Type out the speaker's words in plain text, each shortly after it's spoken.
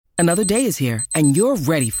Another day is here, and you're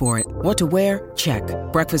ready for it. What to wear? Check.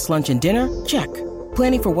 Breakfast, lunch, and dinner? Check.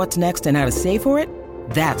 Planning for what's next and how to save for it?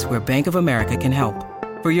 That's where Bank of America can help.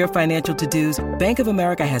 For your financial to-dos, Bank of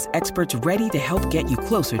America has experts ready to help get you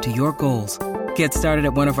closer to your goals. Get started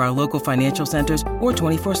at one of our local financial centers or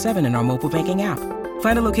 24/7 in our mobile banking app.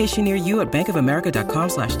 Find a location near you at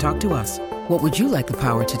bankofamerica.com/talktous. What would you like the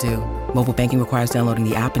power to do? Mobile banking requires downloading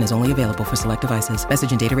the app and is only available for select devices.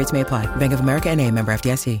 Message and data rates may apply. Bank of America N.A., member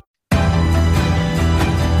FDIC.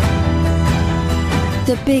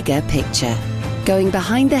 The Bigger Picture. Going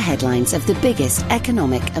behind the headlines of the biggest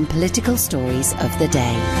economic and political stories of the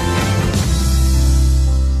day.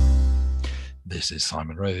 This is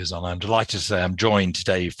Simon Rose, and I'm delighted to say I'm joined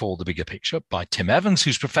today for The Bigger Picture by Tim Evans,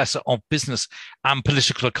 who's Professor of Business and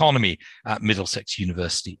Political Economy at Middlesex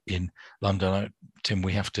University in London. Tim,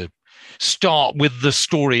 we have to start with the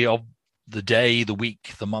story of the day, the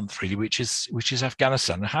week, the month, really, which is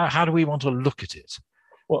Afghanistan. How do we want to look at it?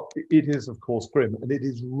 Well, it is, of course, grim, and it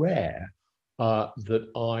is rare that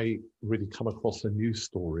I really come across a news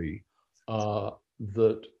story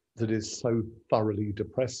that is so thoroughly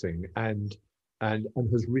depressing and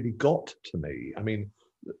has really got to me. I mean,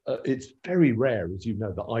 it's very rare, as you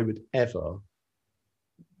know, that I would ever,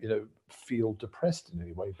 feel depressed in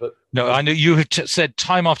any way. But no, I know you have said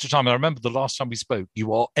time after time. I remember the last time we spoke,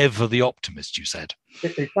 you are ever the optimist. You said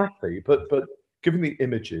exactly, but given the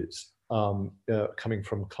images coming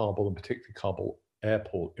from Kabul, and particularly Kabul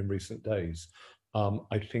airport in recent days,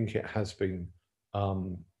 I think it has been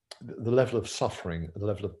the level of suffering, the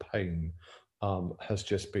level of pain has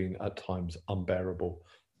just been at times unbearable,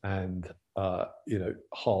 and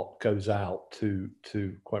heart goes out to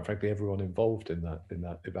quite frankly everyone involved in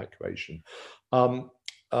that evacuation.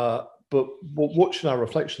 But what should our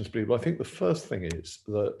reflections be? Well, I think the first thing is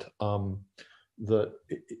that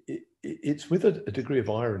it's with a degree of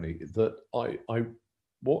irony that I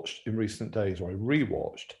watched in recent days, or I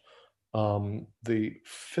rewatched the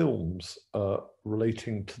films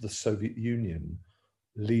relating to the Soviet Union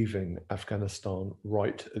leaving Afghanistan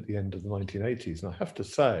right at the end of the 1980s. And I have to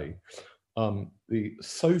say, the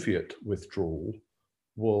Soviet withdrawal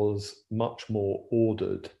was much more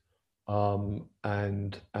ordered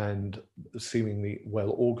and seemingly well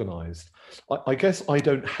organized. I guess I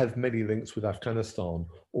don't have many links with Afghanistan,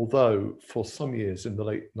 although for some years in the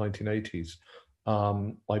late 1980s,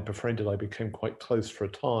 I became quite close for a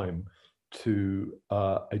time to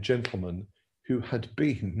a gentleman who had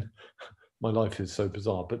been, my life is so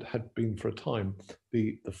bizarre, but had been for a time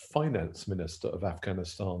the finance minister of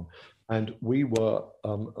Afghanistan. And we were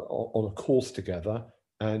on a course together,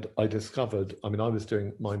 and I discovered, I was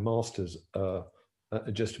doing my master's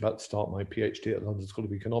just about to start my PhD at London School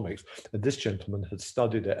of Economics, and this gentleman had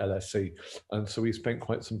studied at LSE, and so we spent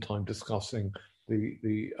quite some time discussing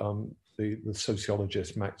the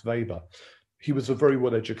sociologist Max Weber. He was a very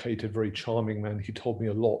well-educated, very charming man. He told me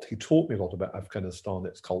a lot. He taught me a lot about Afghanistan,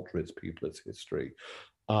 its culture, its people, its history.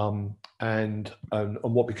 And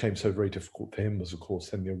what became so very difficult for him was, of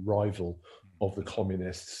course, then the arrival of the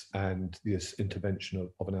communists and this intervention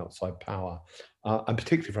of an outside power, and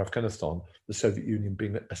particularly for Afghanistan, the Soviet Union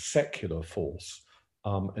being a secular force,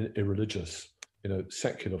 an irreligious,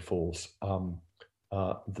 secular force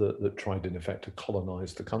that tried, in effect, to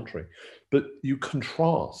colonize the country. But you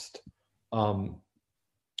contrast the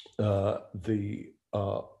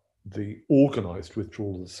organized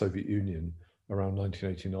withdrawal of the Soviet Union around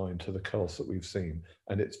 1989 to the chaos that we've seen,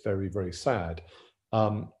 and it's very, very sad.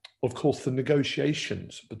 Of course, the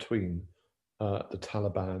negotiations between the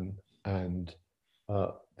Taliban and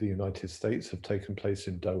the United States have taken place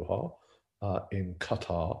in Doha, in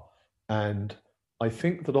Qatar, and I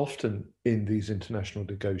think that often in these international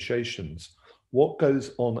negotiations, what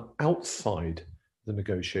goes on outside the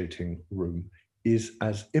negotiating room is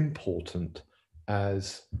as important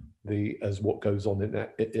as what goes on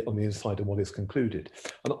on the inside and what is concluded.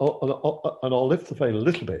 And I'll lift the veil a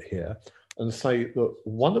little bit here and say that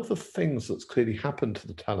one of the things that's clearly happened to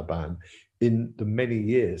the Taliban in the many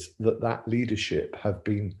years that leadership have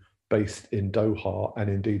been based in Doha and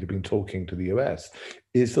indeed have been talking to the US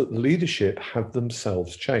is that the leadership have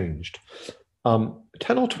themselves changed.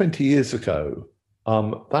 10 or 20 years ago,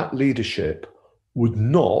 that leadership would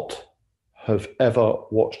not have ever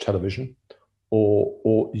watched television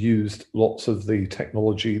or used lots of the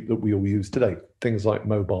technology that we all use today, things like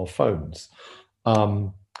mobile phones.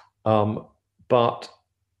 But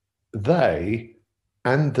they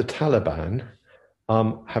and the Taliban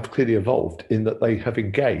have clearly evolved in that they have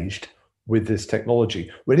engaged with this technology.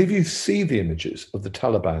 Whenever you see the images of the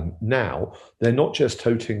Taliban now, they're not just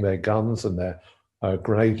toting their guns and their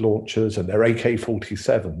grenade launchers and their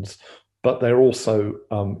AK-47s, but they're also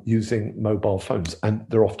using mobile phones, and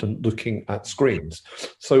they're often looking at screens.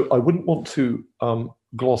 So I wouldn't want to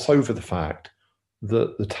gloss over the fact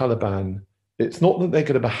that the Taliban, it's not that they're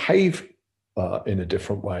going to behave in a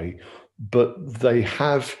different way, but they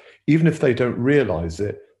have, even if they don't realize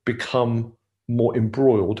it, become more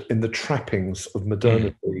embroiled in the trappings of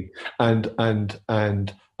modernity. And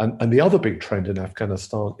the other big trend in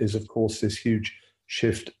Afghanistan is, of course, this huge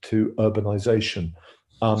shift to urbanization.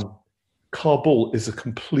 Kabul is a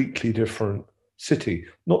completely different city,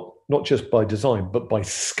 not just by design, but by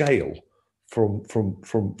scale from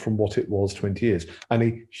what it was 20 years. And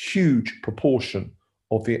a huge proportion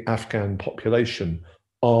of the Afghan population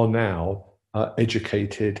are now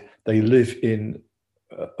educated. They live in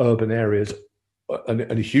urban areas, and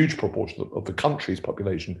a huge proportion of the country's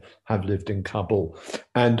population have lived in Kabul.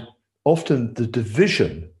 And often the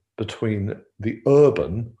division between the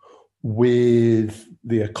urban with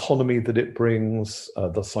the economy that it brings,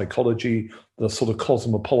 the psychology, the sort of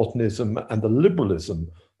cosmopolitanism and the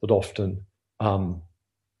liberalism that often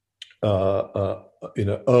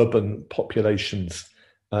urban populations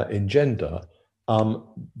engender,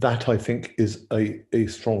 that I think is a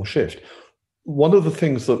strong shift. One of the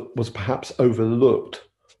things that was perhaps overlooked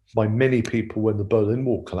by many people when the Berlin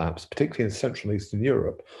Wall collapsed, particularly in Central and Eastern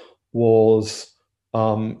Europe, was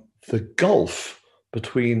the gulf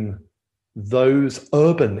between those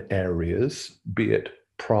urban areas, be it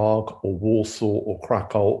Prague or Warsaw or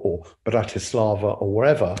Krakow or Bratislava or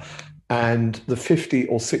wherever, and the 50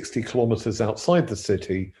 or 60 kilometers outside the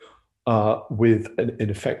city with an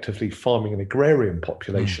effectively farming and agrarian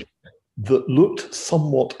population that looked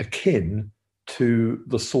somewhat akin to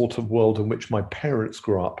the sort of world in which my parents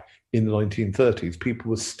grew up in the 1930s.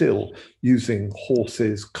 People were still using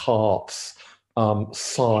horses, carts,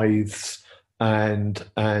 scythes, and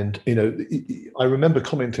I remember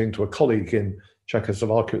commenting to a colleague in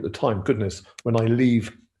Czechoslovakia at the time, goodness, when I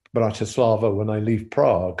leave Bratislava, when I leave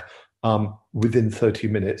Prague, within 30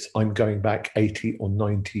 minutes, I'm going back 80 or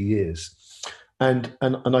 90 years. And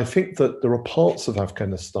I think that there are parts of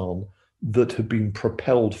Afghanistan that have been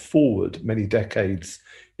propelled forward many decades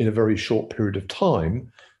in a very short period of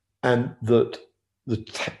time, and that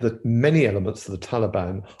many elements of the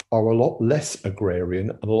Taliban are a lot less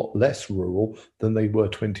agrarian and a lot less rural than they were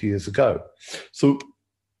 20 years ago. So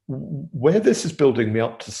where this is building me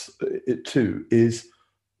up to it too is,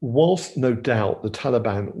 whilst no doubt the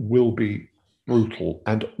Taliban will be brutal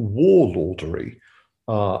and warlordery,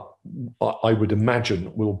 I would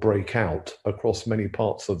imagine, will break out across many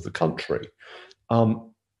parts of the country.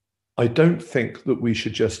 I don't think that we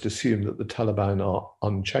should just assume that the Taliban are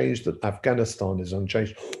unchanged, that Afghanistan is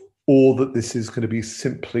unchanged, or that this is going to be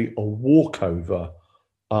simply a walkover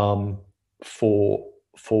for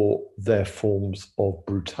their forms of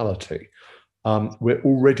brutality. We're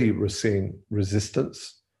already seeing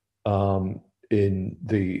resistance in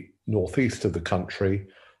the northeast of the country,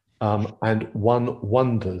 and one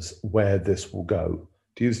wonders where this will go.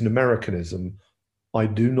 To use an Americanism, I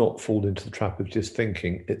do not fall into the trap of just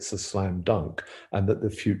thinking it's a slam dunk and that the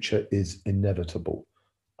future is inevitable.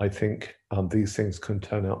 I think these things can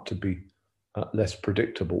turn out to be less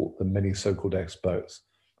predictable than many so-called experts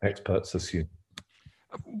assume.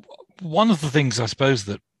 One of the things, I suppose,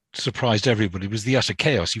 that surprised everybody was the utter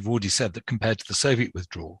chaos. You've already said that compared to the Soviet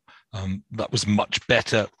withdrawal, that was much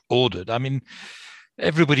better ordered. I mean,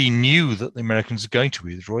 everybody knew that the Americans were going to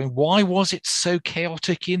withdraw. Why was it so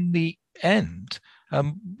chaotic in the end?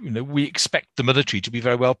 We expect the military to be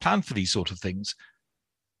very well planned for these sort of things.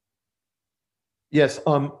 Yes,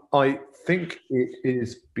 I think it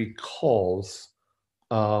is because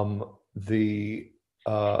the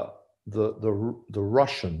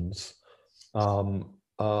Russians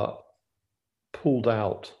pulled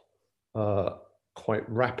out quite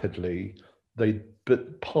rapidly.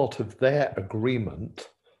 But part of their agreement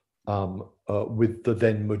with the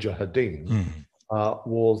then Mujahideen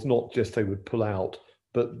was not just they would pull out,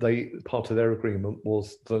 but part of their agreement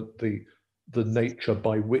was the nature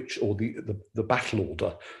by which, or the battle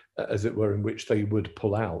order, as it were, in which they would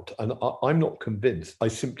pull out. And I'm not convinced. I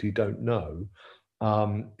simply don't know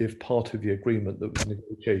if part of the agreement that was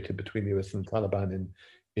negotiated between the US and the Taliban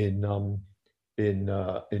in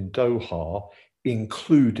Doha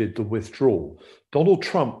included the withdrawal. Donald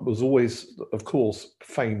Trump was always, of course,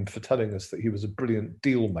 famed for telling us that he was a brilliant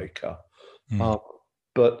deal maker.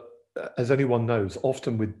 But as anyone knows,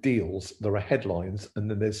 often with deals, there are headlines and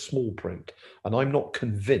then there's small print. And I'm not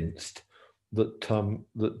convinced that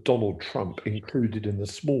that Donald Trump included in the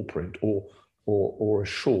small print or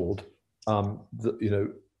assured that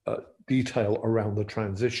detail around the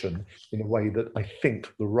transition in a way that I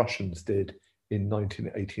think the Russians did in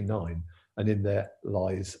 1989, and in there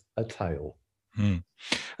lies a tale.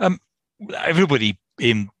 Everybody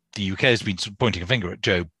in the UK has been pointing a finger at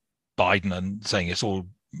Joe Biden and saying it's all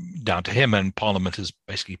down to him, and Parliament has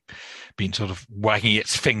basically been sort of wagging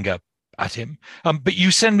its finger at him. But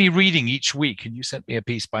you send me reading each week, and you sent me a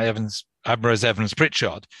piece by Ambrose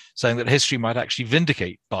Evans-Pritchard saying that history might actually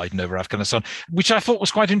vindicate Biden over Afghanistan, which I thought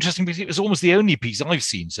was quite interesting because it was almost the only piece I've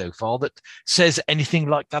seen so far that says anything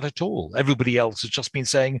like that at all. Everybody else has just been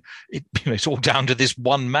saying it's all down to this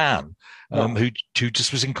one man who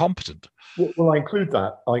just was incompetent. Well, I included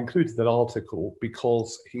that article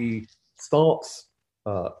because he starts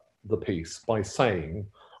the piece by saying,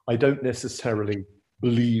 I don't necessarily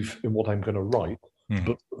believe in what I'm going to write,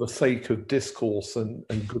 but for the sake of discourse and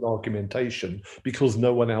good argumentation, because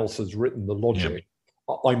no one else has written the logic,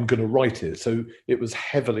 I'm going to write it. So it was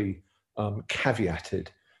heavily caveated.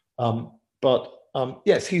 But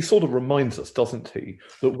yes, he sort of reminds us, doesn't he,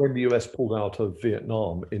 that when the US pulled out of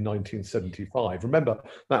Vietnam in 1975, remember,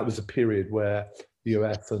 that was a period where the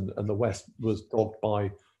US and the West was dogged by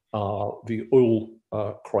the oil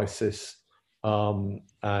crisis,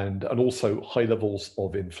 and also high levels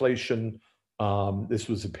of inflation. This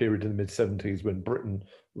was a period in the mid-70s when Britain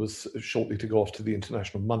was shortly to go off to the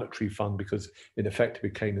International Monetary Fund because, in effect, it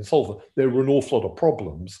became insolvent. There were an awful lot of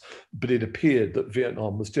problems, but it appeared that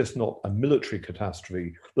Vietnam was just not a military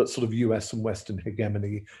catastrophe, that sort of US and Western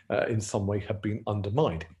hegemony in some way had been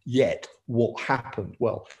undermined. Yet, what happened?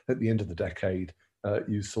 Well, at the end of the decade,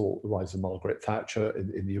 you saw the rise of Margaret Thatcher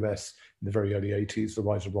in the US in the very early 80s, the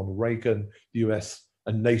rise of Ronald Reagan, the US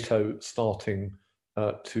and NATO starting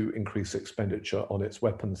to increase expenditure on its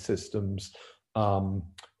weapons systems. The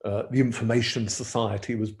information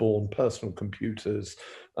society was born, personal computers,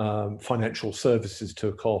 financial services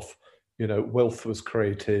took off, wealth was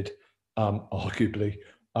created, arguably.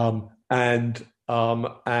 And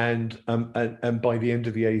by the end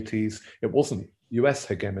of the 80s, it wasn't US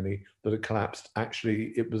hegemony that had collapsed.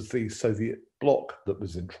 Actually, it was the Soviet bloc that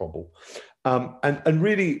was in trouble. And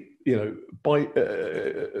really, by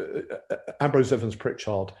Ambrose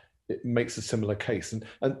Evans-Pritchard, it makes a similar case. And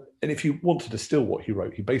if you want to distill what he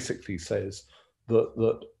wrote, he basically says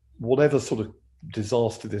that whatever sort of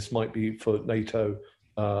disaster this might be for NATO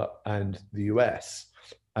and the US,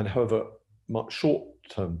 and however much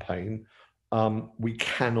short-term pain, we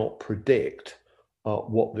cannot predict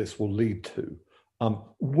what this will lead to.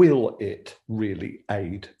 Will it really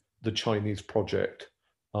aid the Chinese project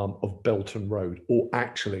of Belt and Road, or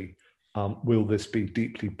actually will this be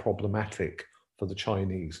deeply problematic for the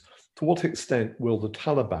Chinese? To what extent will the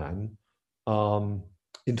Taliban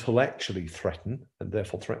intellectually threaten, and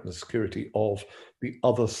therefore threaten the security of the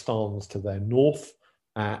other stans to their north,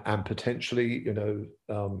 and potentially,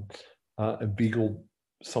 inveigle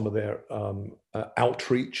some of their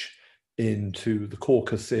outreach into the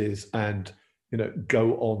Caucasus and,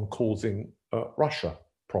 go on causing Russia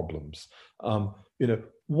problems?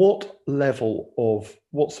 What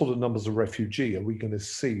sort of numbers of refugee are we going to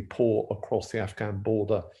see pour across the Afghan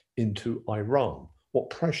border into Iran? What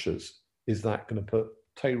pressures is that going to put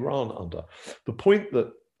Tehran under? The point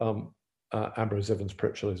that Ambrose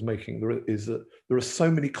Evans-Pritchard is making is that there are so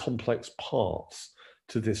many complex parts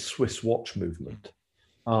to this Swiss watch movement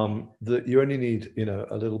that you only need,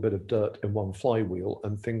 a little bit of dirt in one flywheel,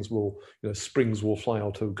 and things will, springs will fly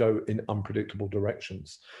out or go in unpredictable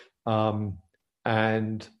directions.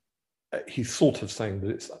 And he's sort of saying that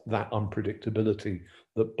it's that unpredictability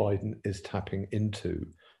that Biden is tapping into,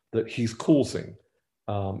 that he's causing,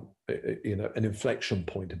 an inflection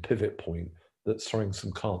point, a pivot point that's throwing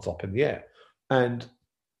some cards up in the air. And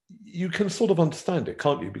you can sort of understand it,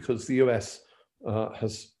 can't you? Because the US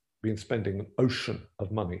has been spending an ocean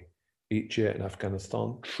of money each year in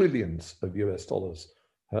Afghanistan. Trillions of US dollars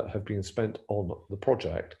have been spent on the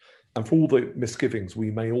project. And for all the misgivings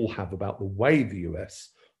we may all have about the way the US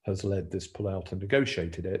has led this pullout and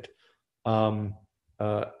negotiated it,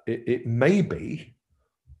 it may be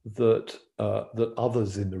that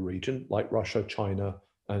others in the region, like Russia, China,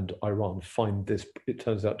 and Iran, find this, it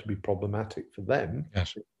turns out to be problematic for them.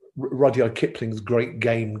 Yes. Rudyard Kipling's great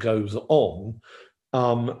game goes on,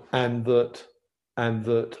 and that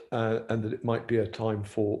it might be a time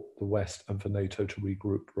for the West and for NATO to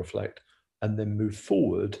regroup, reflect, and then move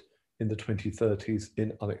forward in the 2030s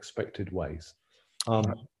in unexpected ways. Thank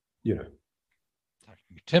you,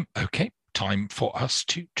 Tim. Okay, time for us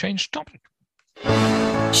to change topic.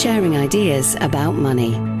 Sharing ideas about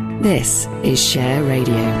money. This is Share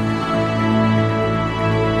Radio.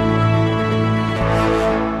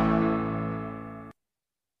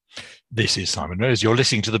 This is Simon Rose. You're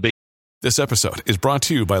listening to The Big... This episode is brought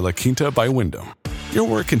to you by La Quinta by Wyndham. Your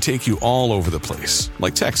work can take you all over the place,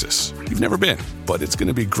 like Texas. You've never been, but it's going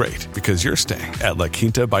to be great because you're staying at La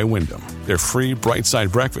Quinta by Wyndham. Their free Bright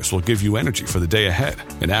Side breakfast will give you energy for the day ahead.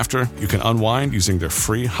 And after, you can unwind using their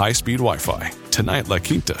free high-speed Wi-Fi. Tonight, La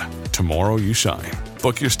Quinta. Tomorrow, you shine.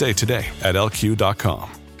 Book your stay today at lq.com.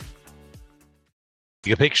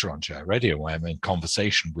 Bigger Picture on Share Radio, where I'm in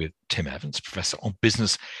conversation with Tim Evans, Professor of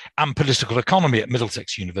Business and Political Economy at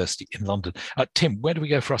Middlesex University in London. Tim, where do we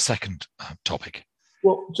go for our second topic?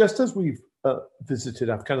 Well, just as we've visited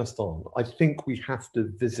Afghanistan, I think we have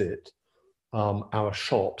to visit our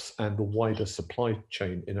shops and the wider supply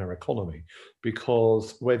chain in our economy,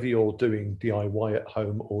 because whether you're doing DIY at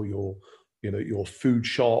home or your food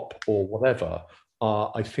shop or whatever,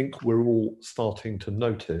 I think we're all starting to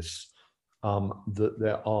notice that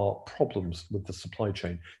there are problems with the supply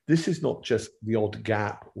chain. This is not just the odd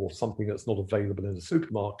gap or something that's not available in the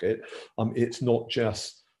supermarket. It's not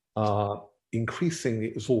just increasing the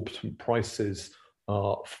exorbitant prices,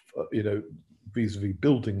 vis-a-vis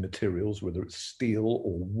building materials, whether it's steel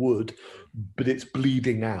or wood, but it's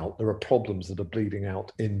bleeding out. There are problems that are bleeding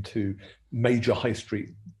out into major high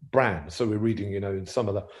street brands. So we're reading, in some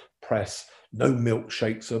of the press, no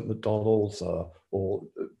milkshakes at McDonald's or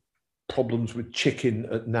problems with chicken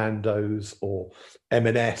at Nando's, or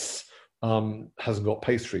M&S hasn't got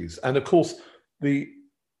pastries. And of course, the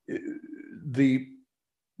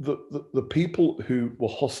people who were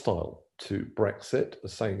hostile to Brexit are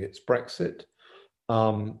saying it's Brexit.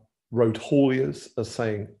 Road hauliers are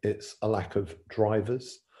saying it's a lack of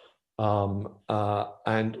drivers.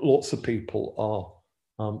 And lots of people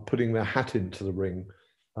are putting their hat into the ring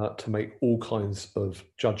to make all kinds of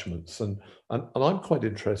judgments. And I'm quite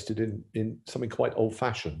interested in something quite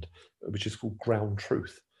old-fashioned, which is called ground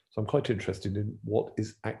truth. So I'm quite interested in what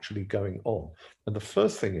is actually going on. And the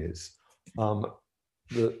first thing is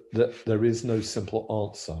that there is no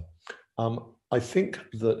simple answer. I think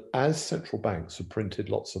that as central banks have printed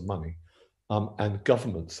lots of money and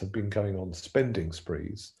governments have been going on spending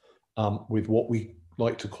sprees with what we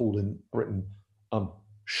like to call in Britain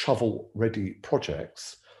shovel-ready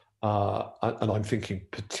projects, and I'm thinking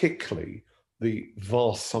particularly the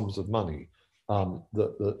vast sums of money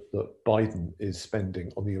that Biden is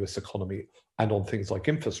spending on the US economy and on things like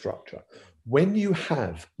infrastructure. When you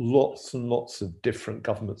have lots and lots of different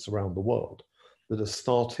governments around the world that are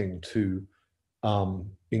starting to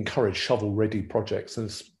encourage shovel-ready projects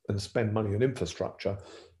and spend money on infrastructure,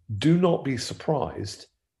 do not be surprised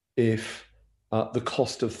if the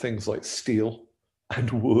cost of things like steel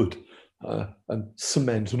and wood and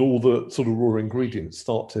cement and all the sort of raw ingredients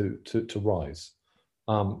start to rise.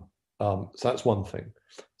 So that's one thing.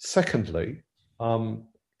 Secondly,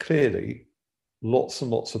 clearly, lots and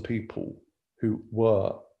lots of people who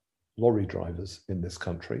were lorry drivers in this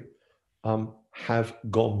country have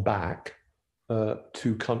gone back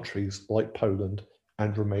to countries like Poland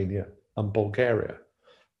and Romania and Bulgaria.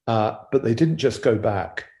 But they didn't just go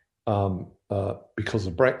back because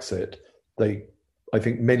of Brexit. I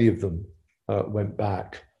think many of them went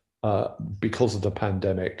back because of the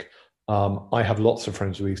pandemic. I have lots of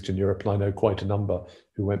friends from Eastern Europe, and I know quite a number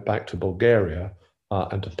who went back to Bulgaria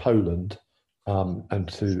and to Poland and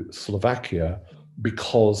to Slovakia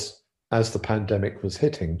because as the pandemic was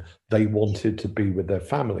hitting, they wanted to be with their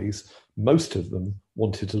families. Most of them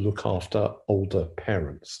wanted to look after older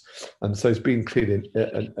parents. And so it's been clearly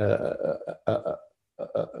the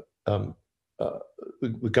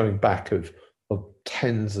going back of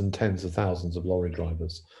tens and tens of thousands of lorry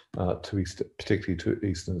drivers particularly to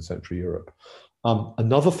Eastern and Central Europe.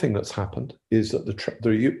 Another thing that's happened is that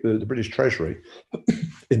the British Treasury,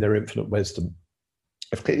 in their infinite wisdom,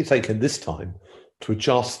 have clearly taken this time to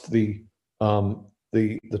adjust the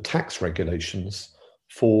tax regulations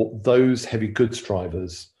for those heavy goods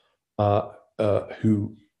drivers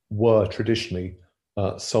who were traditionally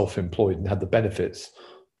self-employed and had the benefits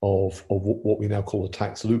of what we now call a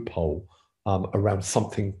tax loophole around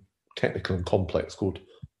something technical and complex called,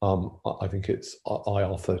 I think it's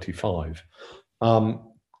IR35.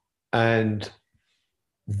 And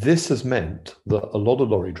this has meant that a lot of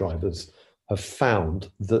lorry drivers have found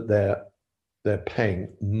that they're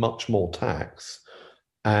paying much more tax.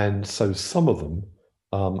 And so some of them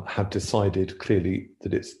have decided clearly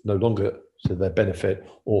that it's no longer to their benefit,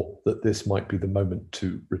 or that this might be the moment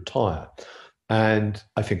to retire. And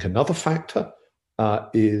I think another factor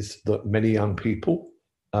is that many young people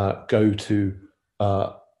go to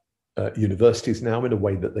universities now in a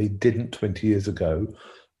way that they didn't 20 years ago.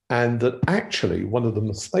 And that actually one of the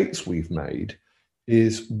mistakes we've made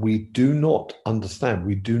is we do not understand,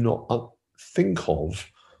 we do not think of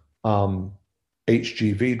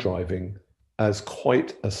HGV driving as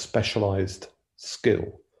quite a specialized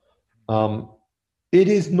skill. It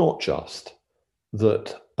is not just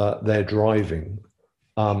that they're driving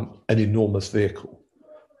an enormous vehicle.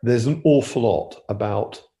 There's an awful lot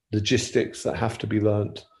about logistics that have to be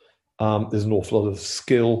learnt. There's an awful lot of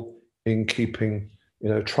skill in keeping,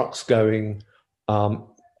 trucks going,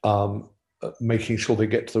 making sure they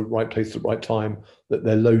get to the right place at the right time, that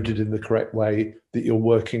they're loaded in the correct way, that you're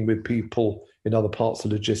working with people in other parts of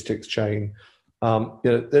the logistics chain.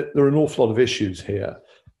 There are an awful lot of issues here.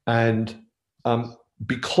 And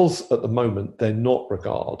because at the moment they're not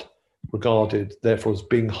regarded, therefore, as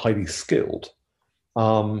being highly skilled, they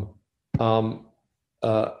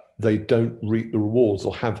don't reap the rewards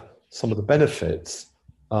or have some of the benefits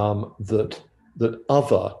that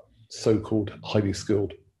other so-called highly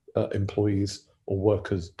skilled employees or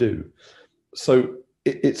workers do. So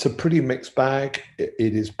it's a pretty mixed bag. It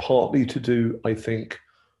is partly to do, I think,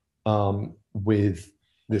 with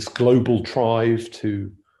this global drive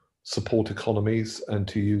to support economies and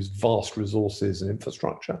to use vast resources and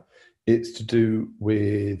infrastructure. It's to do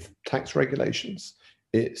with tax regulations.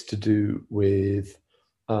 It's to do with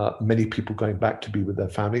many people going back to be with their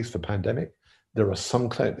families for pandemic. There are some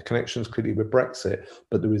connections clearly with Brexit,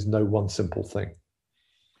 but there is no one simple thing.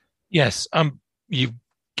 Yes. You,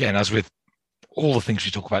 again, as with all the things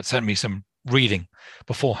we talk about, sent me some reading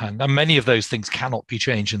beforehand. And many of those things cannot be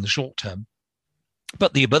changed in the short term.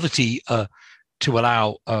 But the ability to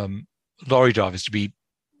allow lorry drivers to be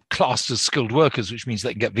classed as skilled workers, which means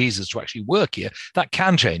they can get visas to actually work here, that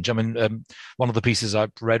can change. I mean, one of the pieces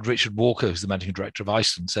I've read, Richard Walker, who's the managing director of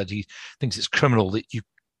Iceland, said he thinks it's criminal that you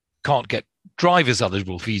can't get drivers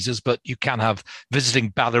eligible visas, but you can have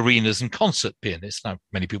visiting ballerinas and concert pianists. Now,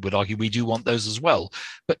 many people would argue we do want those as well.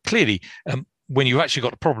 But clearly, when you've actually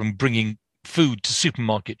got a problem bringing food to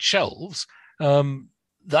supermarket shelves,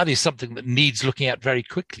 that is something that needs looking at very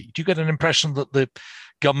quickly. Do you get an impression that the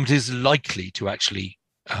government is likely to actually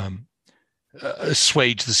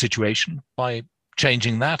assuage the situation by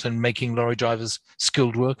changing that and making lorry drivers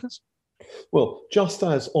skilled workers? Well, just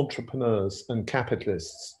as entrepreneurs and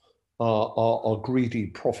capitalists are greedy,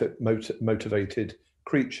 profit-motivated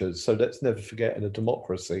creatures, so let's never forget, in a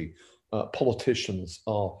democracy, politicians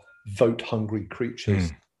are vote-hungry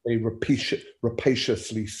creatures. They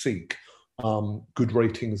rapaciously seek good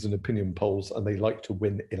ratings in opinion polls, and they like to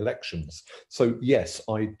win elections. So yes,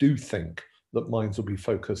 I do think that minds will be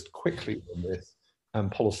focused quickly on this,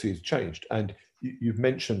 and policy has changed. And you've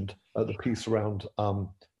mentioned the piece around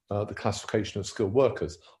the classification of skilled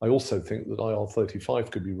workers. I also think that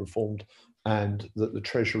IR35 could be reformed, and that the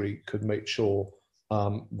Treasury could make sure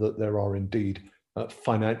that there are indeed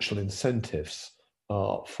financial incentives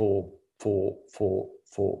for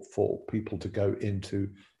people to go into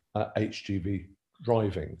HGV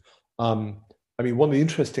driving. I mean, one of the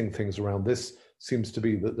interesting things around this seems to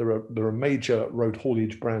be that there are major road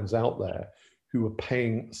haulage brands out there who are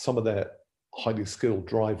paying some of their highly skilled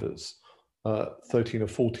drivers 13 or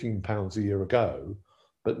 14 pounds a year ago,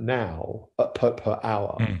 but now per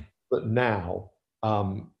hour. But now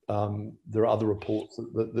there are other reports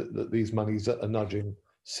that these monies are nudging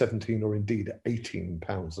 17 or indeed 18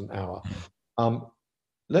 pounds an hour.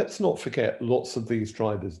 Let's not forget, lots of these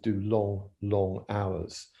drivers do long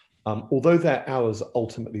hours. Although their hours are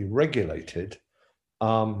ultimately regulated,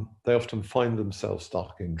 they often find themselves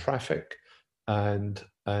stuck in traffic, and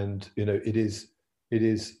it is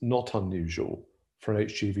not unusual for an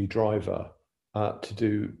HGV driver to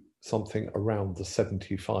do something around the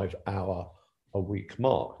 75-hour a week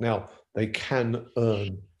mark. Now, they can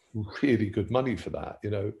earn really good money for that,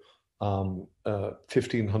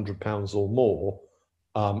 £1,500 or more,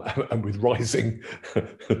 and with rising,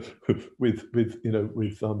 with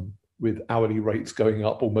hourly rates going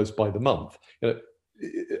up almost by the month.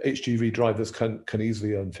 HGV drivers can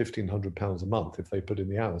easily earn £1,500 a month if they put in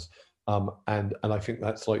the hours. And I think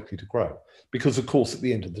that's likely to grow, because of course at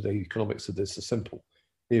the end of the day, economics of this are simple.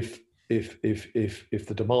 If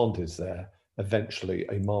the demand is there, eventually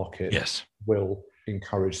a market will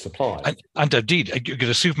encourage supply. And indeed, you get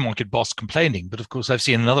a supermarket boss complaining, but of course I've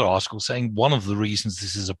seen another article saying one of the reasons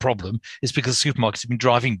this is a problem is because supermarkets have been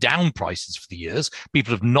driving down prices for the years.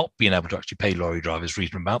 People have not been able to actually pay lorry drivers a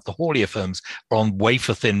reasonable amount. The haulier firms are on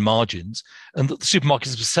wafer-thin margins, and that the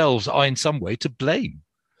supermarkets themselves are in some way to blame.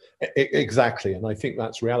 Exactly, and I think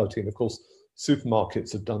that's reality. And of course,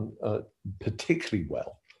 supermarkets have done particularly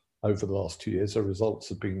well over the last 2 years. Their results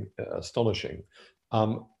have been astonishing,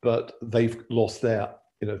 but they've lost they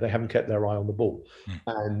haven't kept their eye on the ball.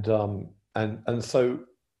 And And so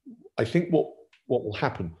I think what will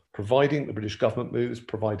happen, providing the British government moves,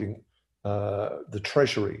 providing the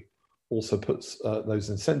Treasury also puts those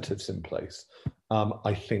incentives in place,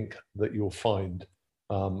 I think that you'll find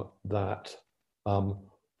that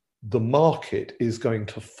the market is going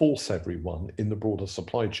to force everyone in the broader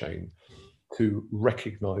supply chain to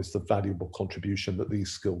recognize the valuable contribution that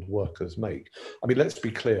these skilled workers make. I mean, let's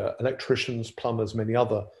be clear, electricians, plumbers, many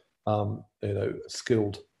other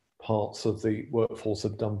skilled parts of the workforce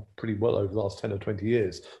have done pretty well over the last 10 or 20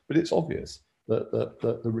 years, but it's obvious that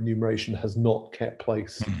the remuneration has not kept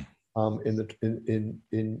pace in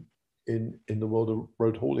the world of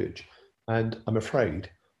road haulage. And I'm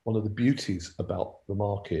afraid one of the beauties about the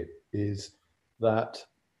market is that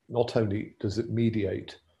not only does it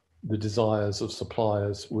mediate the desires of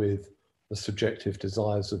suppliers with the subjective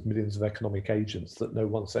desires of millions of economic agents that no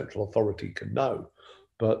one central authority can know,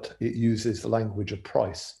 but it uses the language of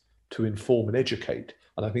price to inform and educate.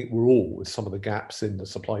 And I think we're all, with some of the gaps in the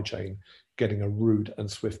supply chain, getting a rude and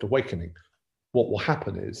swift awakening. What will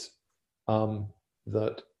happen is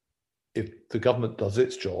that if the government does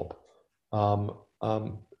its job,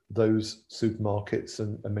 those supermarkets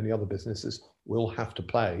and many other businesses will have to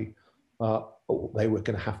pay, they were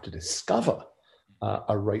going to have to discover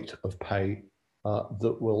a rate of pay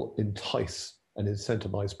that will entice and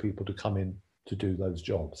incentivize people to come in to do those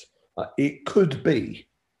jobs. It could be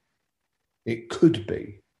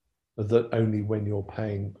that only when you're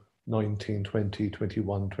paying 19, 20,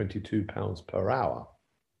 21, 22 pounds per hour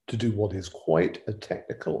to do what is quite a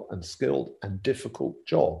technical and skilled and difficult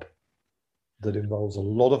job that involves a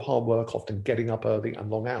lot of hard work, often getting up early and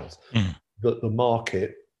long hours, that the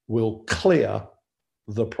market will clear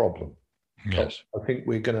the problem. Yes, I think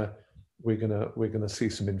we're gonna see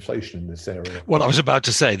some inflation in this area. Well, I was about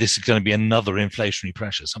to say this is going to be another inflationary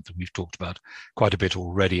pressure, something we've talked about quite a bit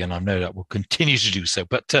already, and I know that we'll continue to do so.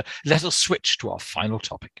 But let us switch to our final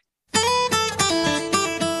topic.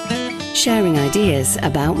 Sharing ideas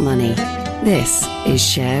about money. This is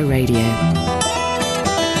Share Radio.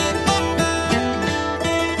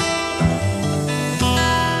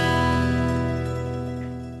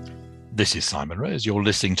 This is Simon Rose. You're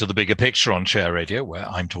listening to The Bigger Picture on Share Radio, where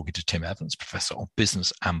I'm talking to Tim Evans, Professor of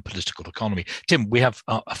Business and Political Economy. Tim, we have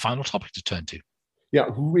a final topic to turn to. Yeah,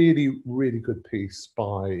 really, really good piece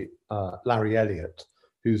by Larry Elliott,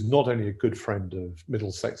 who's not only a good friend of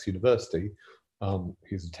Middlesex University,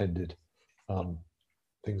 he's attended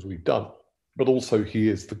things we've done, but also he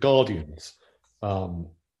is the Guardian's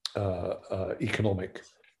economic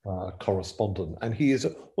correspondent. And he is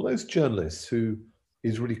one of those journalists who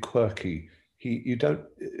is really quirky. You don't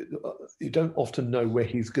often know where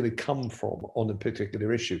he's going to come from on a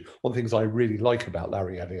particular issue. One of the things I really like about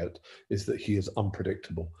Larry Elliott is that he is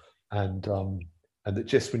unpredictable, and that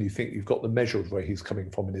just when you think you've got the measure of where he's coming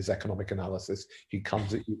from in his economic analysis, he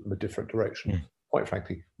comes at you from a different direction. Quite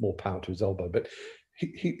frankly, more power to his elbow. But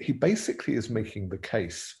he basically is making the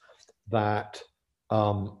case that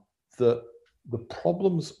the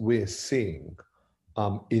problems we're seeing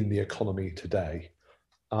in the economy today,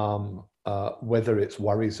 whether it's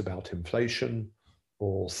worries about inflation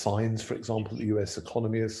or signs, for example, the US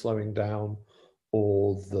economy is slowing down,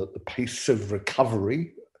 or the pace of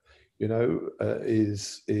recovery,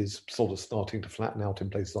 is sort of starting to flatten out in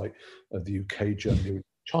places like the UK, Germany,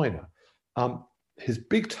 China. His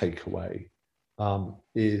big takeaway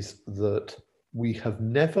is that we have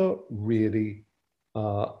never really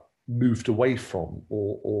moved away from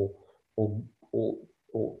or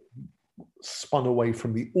spun away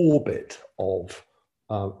from the orbit of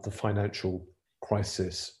the financial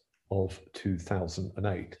crisis of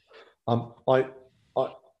 2008. I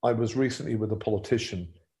was recently with a politician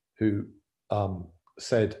who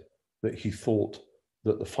said that he thought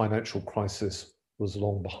that the financial crisis was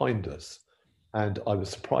long behind us. And I was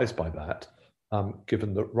surprised by that,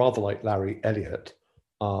 given that, rather like Larry Elliott,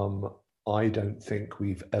 I don't think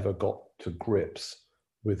we've ever got to grips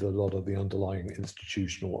with a lot of the underlying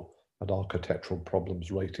institutional and architectural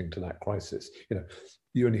problems relating to that crisis.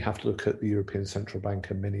 You only have to look at the European Central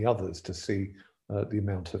Bank and many others to see the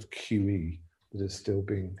amount of QE that is still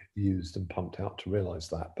being used and pumped out to realize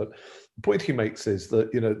that. But the point he makes is that,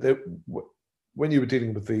 when you were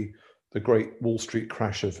dealing with the great Wall Street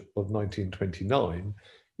crash of 1929,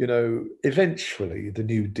 eventually the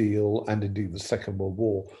New Deal and indeed the Second World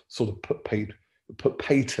War sort of put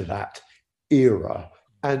pay to that era,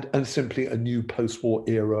 and simply a new post-war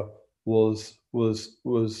era was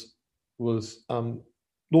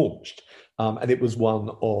launched, and it was one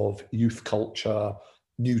of youth culture,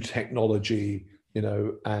 new technology,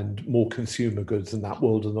 and more consumer goods than that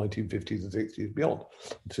world of the 1950s and 60s and beyond.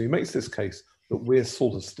 So he makes this case that we're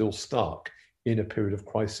sort of still stuck in a period of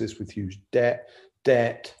crisis with huge debt,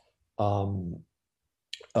 with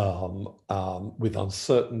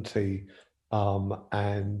uncertainty,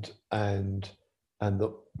 and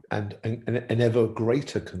ever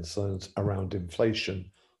greater concerns around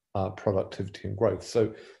inflation, productivity, and growth.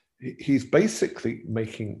 So he's basically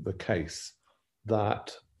making the case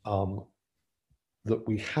that that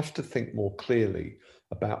we have to think more clearly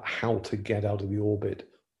about how to get out of the orbit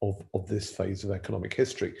of this phase of economic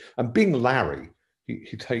history. And being Larry,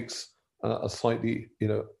 he takes a slightly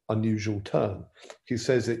unusual turn. He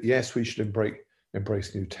says that yes, we should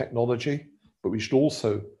embrace new technology, but we should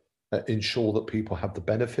also ensure that people have the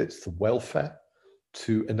benefits, the welfare,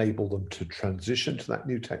 to enable them to transition to that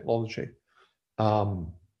new technology.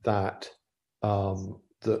 That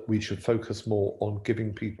we should focus more on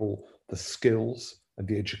giving people the skills and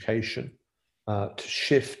the education to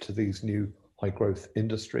shift to these new high growth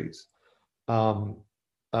industries. And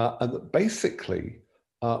that basically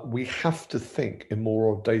we have to think in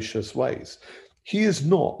more audacious ways. He is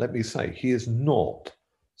not, let me say, he is not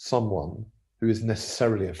someone who is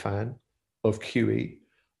necessarily a fan of QE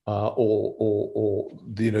or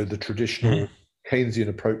the traditional Keynesian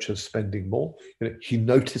approach of spending more. He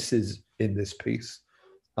notices in this piece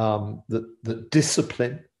that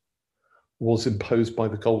discipline was imposed by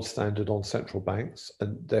the gold standard on central banks,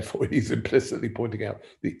 and therefore he's implicitly pointing out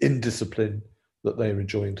the indiscipline that they are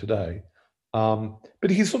enjoying today. But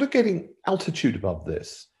he's sort of getting altitude above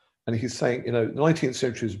this, and he's saying, the 19th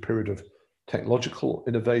century is a period of technological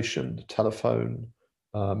innovation, the telephone,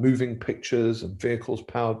 moving pictures and vehicles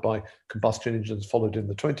powered by combustion engines followed in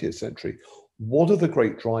the 20th century. What are the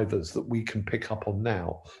great drivers that we can pick up on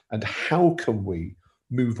now, and how can we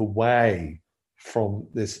move away from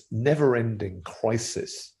this never-ending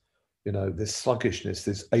crisis, this sluggishness,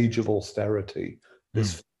 this age of austerity,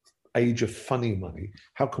 this age of funny money?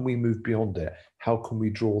 How can we move beyond it? How can we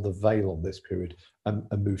draw the veil on this period and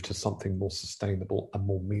move to something more sustainable and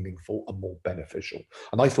more meaningful and more beneficial?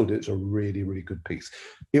 And I thought it's a really, really good piece.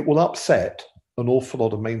 It will upset an awful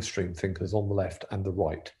lot of mainstream thinkers on the left and the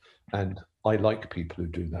right. And I like people who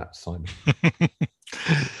do that, Simon.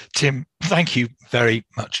 Tim, thank you very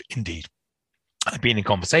much indeed. I've been in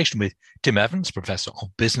conversation with Tim Evans, Professor of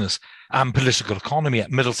Business and Political Economy at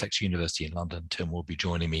Middlesex University in London. Tim will be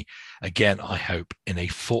joining me again, I hope, in a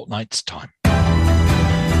fortnight's time.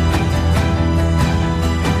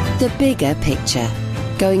 The Bigger Picture,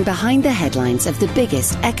 going behind the headlines of the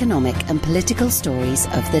biggest economic and political stories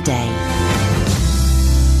of the day.